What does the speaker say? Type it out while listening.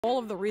All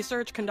of the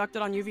research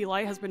conducted on UV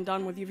light has been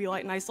done with UV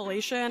light in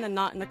isolation and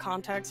not in the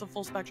context of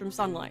full spectrum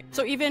sunlight.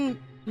 So even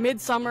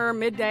midsummer,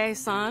 midday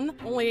sun,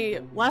 only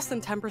less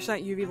than 10%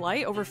 UV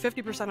light. Over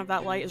 50% of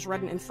that light is red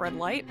and infrared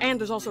light. And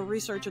there's also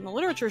research in the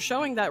literature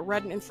showing that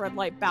red and infrared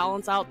light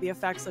balance out the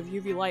effects of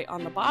UV light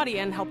on the body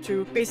and help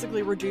to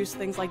basically reduce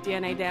things like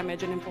DNA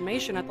damage and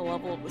inflammation at the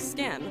level of the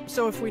skin.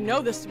 So if we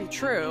know this to be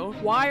true,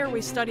 why are we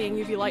studying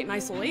UV light in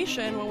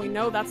isolation when we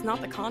know that's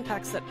not the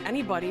context that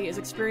anybody is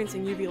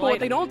experiencing UV light? What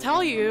they don't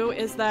tell you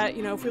is that,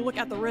 if we look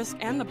at the risk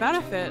and the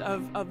benefit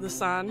of the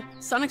sun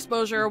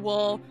exposure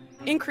will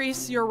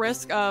increase your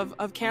risk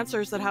of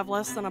cancers that have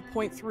less than a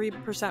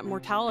 0.3%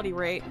 mortality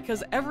rate,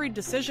 because every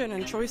decision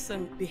and choice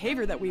and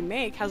behavior that we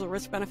make has a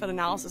risk-benefit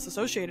analysis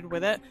associated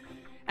with it.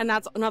 And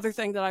that's another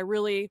thing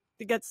that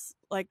it gets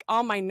like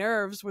on my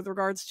nerves with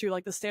regards to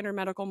like the standard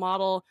medical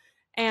model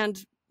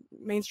and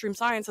mainstream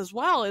science as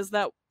well, is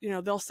that,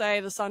 they'll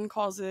say the sun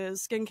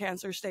causes skin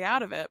cancer, stay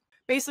out of it.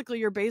 Basically,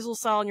 your basal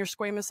cell and your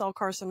squamous cell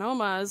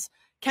carcinomas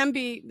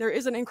there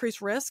is an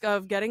increased risk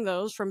of getting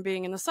those from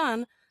being in the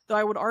sun. Though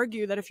I would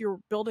argue that if you're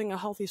building a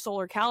healthy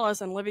solar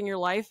callus and living your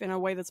life in a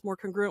way that's more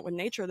congruent with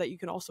nature, that you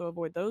can also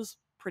avoid those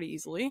pretty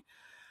easily.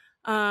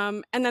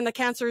 And then the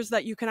cancers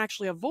that you can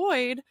actually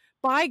avoid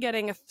by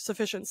getting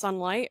sufficient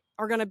sunlight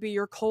are going to be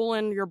your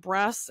colon, your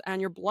breasts,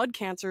 and your blood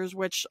cancers,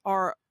 which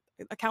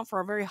account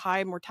for a very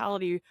high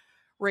mortality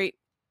rate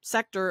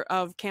sector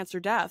of cancer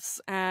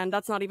deaths. And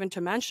that's not even to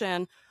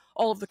mention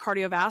all of the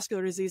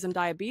cardiovascular disease and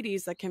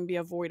diabetes that can be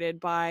avoided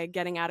by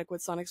getting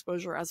adequate sun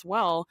exposure as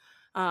well.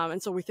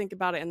 And so we think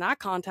about it in that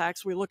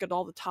context. We look at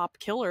all the top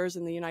killers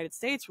in the United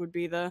States would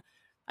be a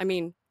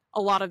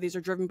lot of these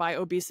are driven by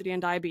obesity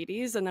and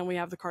diabetes. And then we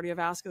have the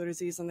cardiovascular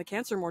disease and the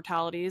cancer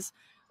mortalities.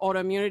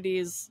 Autoimmunity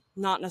is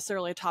not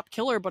necessarily a top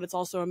killer, but it's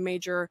also a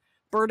major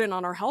burden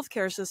on our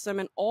healthcare system.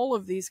 And all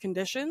of these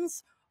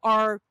conditions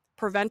are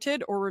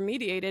prevented or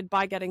remediated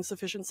by getting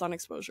sufficient sun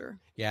exposure.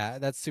 Yeah,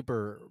 that's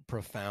super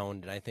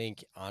profound. And I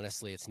think,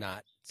 honestly, it's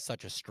not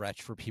such a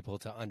stretch for people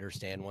to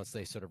understand once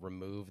they sort of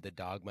remove the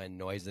dogma and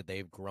noise that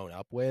they've grown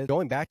up with.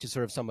 Going back to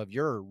sort of some of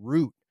your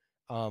root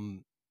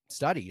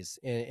studies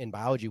in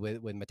biology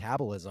with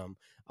metabolism,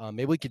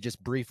 maybe we could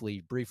just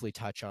briefly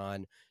touch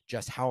on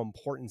just how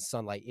important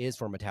sunlight is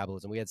for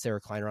metabolism. We had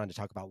Sarah Kleiner on to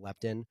talk about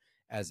leptin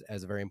as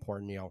a very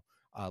important,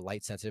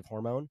 light sensitive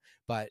hormone,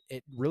 but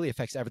it really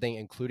affects everything,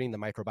 including the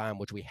microbiome,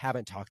 which we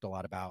haven't talked a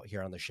lot about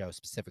here on the show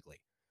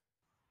specifically.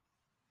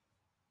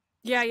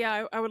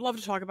 Yeah, I would love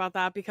to talk about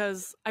that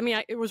because,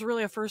 it was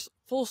really a first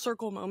full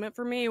circle moment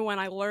for me when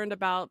I learned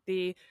about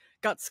the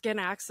gut-skin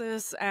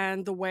axis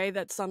and the way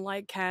that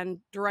sunlight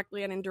can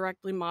directly and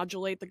indirectly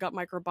modulate the gut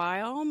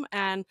microbiome.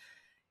 And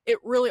it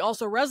really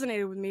also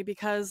resonated with me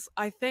because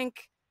I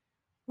think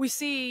we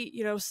see,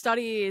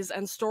 studies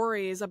and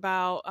stories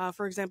about,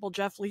 for example,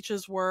 Jeff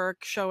Leach's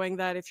work showing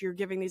that if you're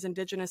giving these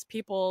indigenous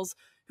peoples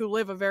who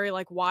live a very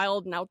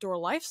wild and outdoor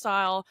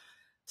lifestyle,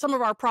 some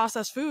of our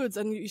processed foods,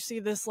 and you see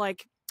this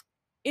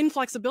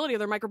inflexibility of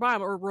their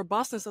microbiome or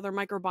robustness of their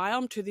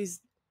microbiome to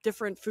these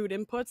different food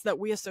inputs that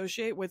we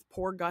associate with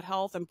poor gut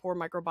health and poor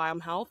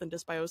microbiome health and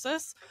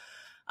dysbiosis.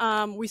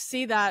 We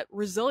see that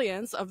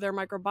resilience of their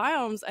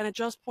microbiomes, and it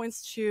just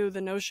points to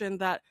the notion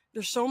that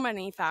there's so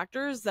many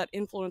factors that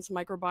influence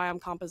microbiome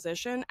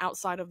composition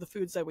outside of the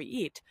foods that we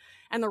eat.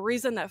 And the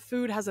reason that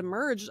food has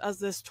emerged as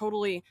this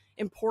totally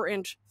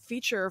important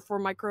feature for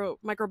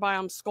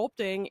microbiome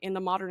sculpting in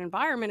the modern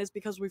environment is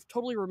because we've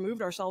totally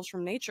removed ourselves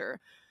from nature.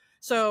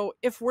 So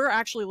if we're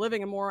actually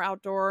living a more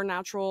outdoor,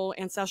 natural,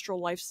 ancestral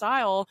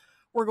lifestyle,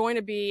 we're going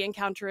to be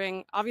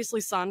encountering,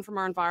 obviously, sun from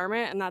our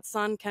environment, and that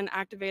sun can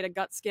activate a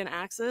gut-skin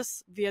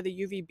axis via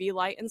the UVB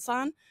light in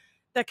sun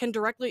that can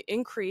directly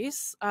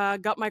increase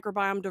gut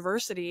microbiome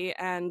diversity,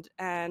 and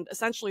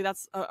essentially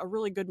that's a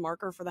really good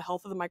marker for the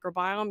health of the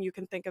microbiome. You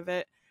can think of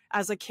it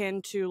as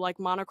akin to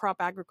monocrop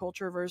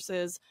agriculture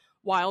versus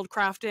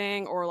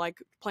wildcrafting or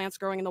plants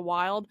growing in the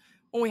wild.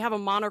 When we have a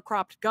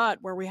monocropped gut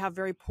where we have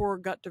very poor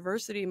gut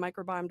diversity,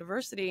 microbiome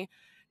diversity,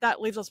 that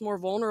leaves us more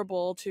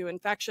vulnerable to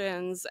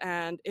infections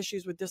and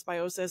issues with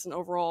dysbiosis and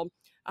overall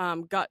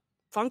gut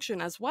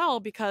function as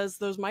well, because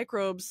those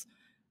microbes,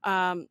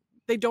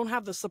 they don't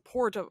have the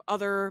support of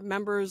other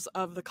members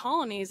of the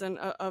colonies and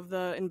of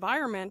the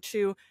environment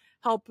to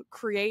help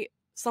create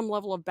some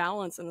level of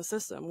balance in the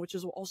system, which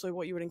is also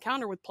what you would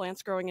encounter with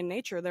plants growing in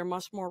nature. They're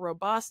much more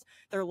robust.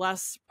 They're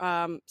less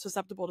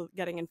susceptible to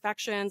getting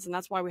infections. And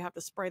that's why we have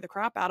to spray the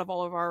crap out of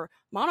all of our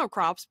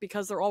monocrops,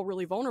 because they're all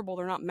really vulnerable.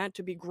 They're not meant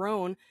to be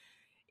grown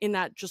in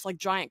that just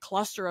giant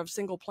cluster of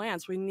single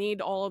plants. We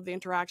need all of the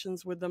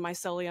interactions with the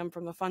mycelium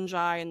from the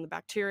fungi and the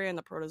bacteria and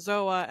the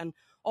protozoa, and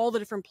all the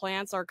different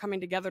plants are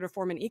coming together to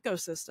form an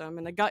ecosystem,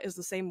 and the gut is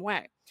the same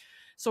way.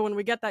 So when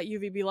we get that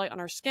UVB light on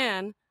our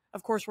skin,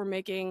 of course, we're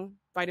making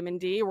vitamin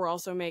D. We're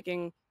also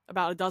making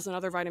about a dozen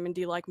other vitamin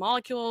D-like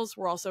molecules.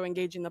 We're also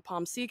engaging the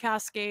POMC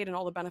cascade and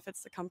all the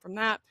benefits that come from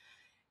that.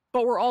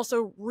 But we're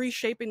also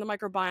reshaping the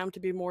microbiome to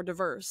be more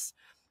diverse.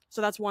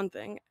 So that's one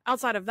thing.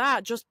 Outside of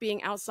that, just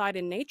being outside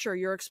in nature,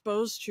 you're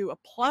exposed to a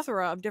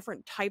plethora of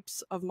different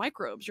types of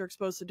microbes. You're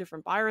exposed to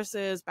different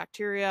viruses,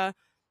 bacteria,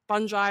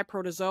 fungi,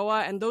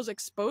 protozoa, and those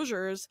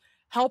exposures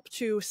help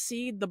to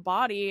seed the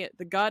body,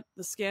 the gut,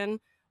 the skin,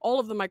 all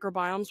of the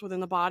microbiomes within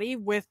the body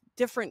with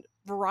different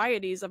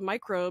varieties of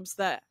microbes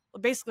that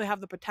basically have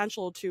the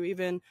potential to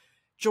even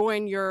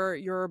join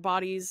your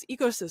body's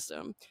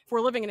ecosystem. If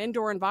we're living in an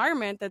indoor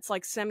environment that's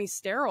like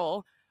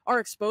semi-sterile, our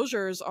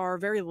exposures are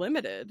very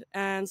limited.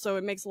 And so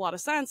it makes a lot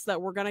of sense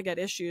that we're going to get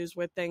issues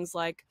with things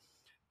like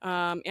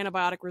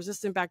antibiotic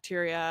resistant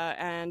bacteria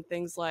and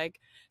things like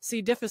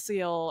C.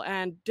 difficile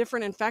and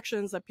different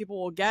infections that people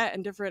will get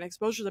and different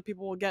exposures that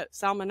people will get,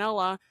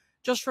 salmonella,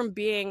 just from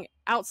being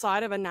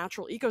outside of a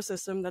natural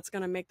ecosystem that's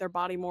going to make their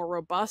body more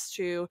robust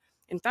to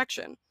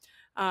infection.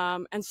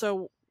 And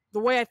so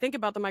the way I think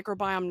about the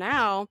microbiome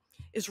now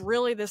is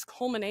really this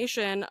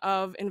culmination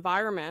of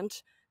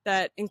environment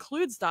that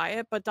includes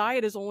diet, but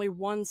diet is only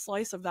one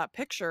slice of that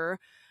picture.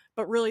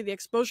 But really the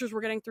exposures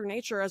we're getting through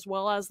nature, as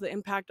well as the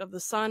impact of the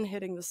sun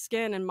hitting the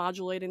skin and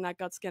modulating that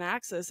gut-skin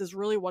axis, is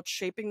really what's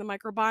shaping the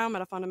microbiome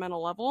at a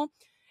fundamental level.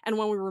 And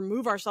when we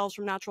remove ourselves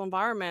from natural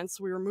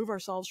environments, we remove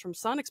ourselves from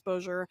sun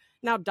exposure,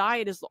 now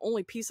diet is the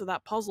only piece of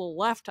that puzzle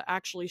left to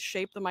actually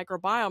shape the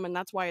microbiome, and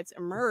that's why it's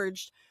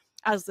emerged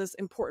as this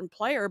important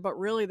player. But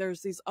really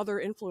there's these other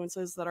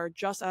influences that are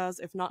just as,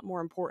 if not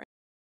more important.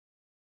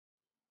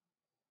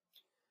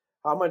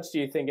 How much do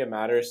you think it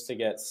matters to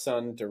get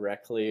sun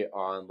directly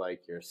on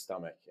like your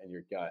stomach and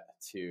your gut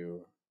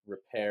to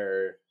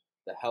repair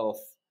the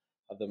health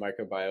of the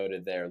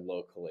microbiota there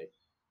locally?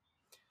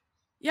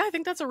 Yeah, I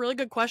think that's a really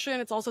good question.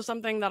 It's also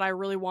something that I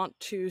really want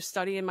to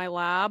study in my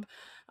lab.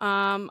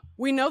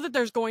 We know that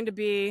there's going to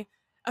be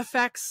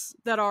effects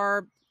that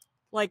are,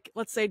 like,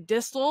 let's say,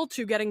 distal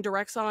to getting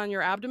direct sun on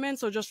your abdomen.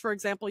 So just for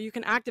example, you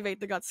can activate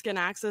the gut-skin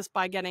axis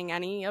by getting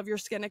any of your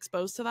skin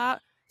exposed to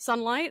that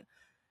sunlight.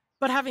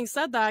 But having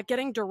said that,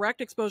 getting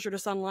direct exposure to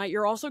sunlight,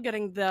 you're also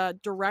getting the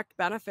direct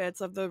benefits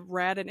of the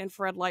red and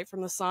infrared light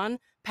from the sun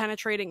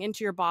penetrating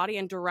into your body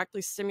and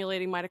directly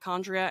stimulating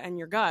mitochondria and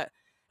your gut.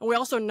 And we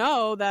also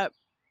know that,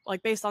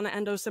 like, based on the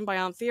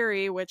endosymbiont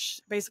theory, which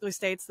basically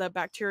states that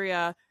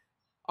bacteria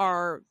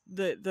are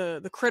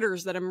the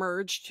critters that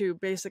emerge to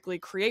basically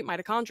create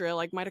mitochondria,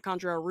 like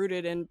mitochondria are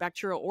rooted in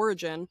bacterial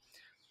origin,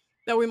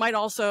 that we might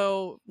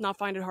also not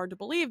find it hard to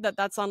believe that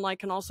that sunlight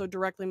can also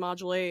directly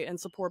modulate and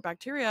support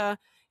bacteria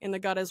in the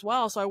gut as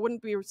well. So I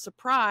wouldn't be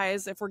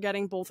surprised if we're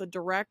getting both a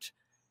direct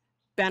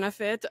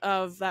benefit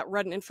of that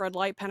red and infrared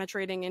light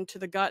penetrating into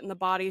the gut and the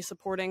body,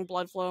 supporting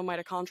blood flow,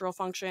 mitochondrial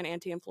function,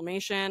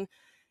 anti-inflammation,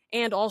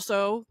 and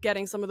also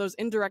getting some of those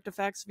indirect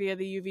effects via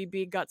the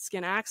UVB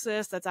gut-skin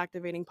axis that's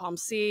activating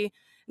POMC and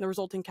the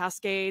resulting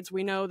cascades.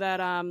 We know that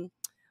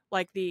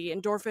like the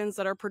endorphins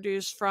that are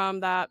produced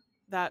from that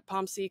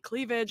POMC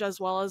cleavage, as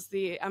well as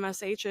the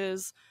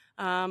MSHs,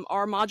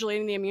 are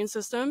modulating the immune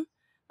system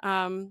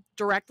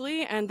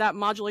directly, and that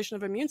modulation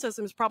of immune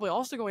system is probably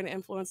also going to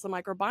influence the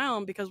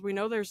microbiome, because we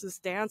know there's this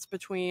dance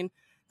between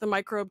the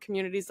microbe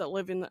communities that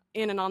live in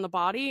and on the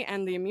body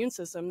and the immune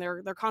system.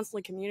 They're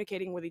constantly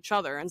communicating with each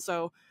other, and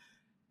so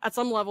at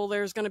some level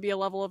there's going to be a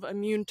level of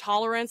immune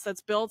tolerance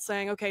that's built,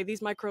 saying, okay,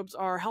 these microbes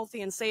are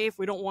healthy and safe,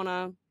 we don't want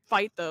to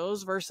fight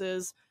those,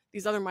 versus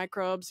these other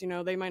microbes, you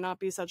know, they might not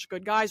be such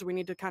good guys, we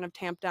need to kind of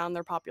tamp down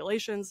their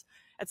populations,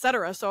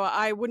 etc. So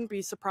I wouldn't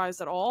be surprised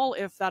at all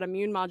if that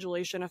immune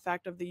modulation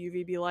effect of the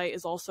UVB light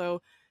is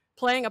also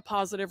playing a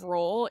positive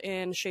role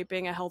in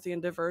shaping a healthy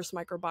and diverse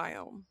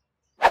microbiome.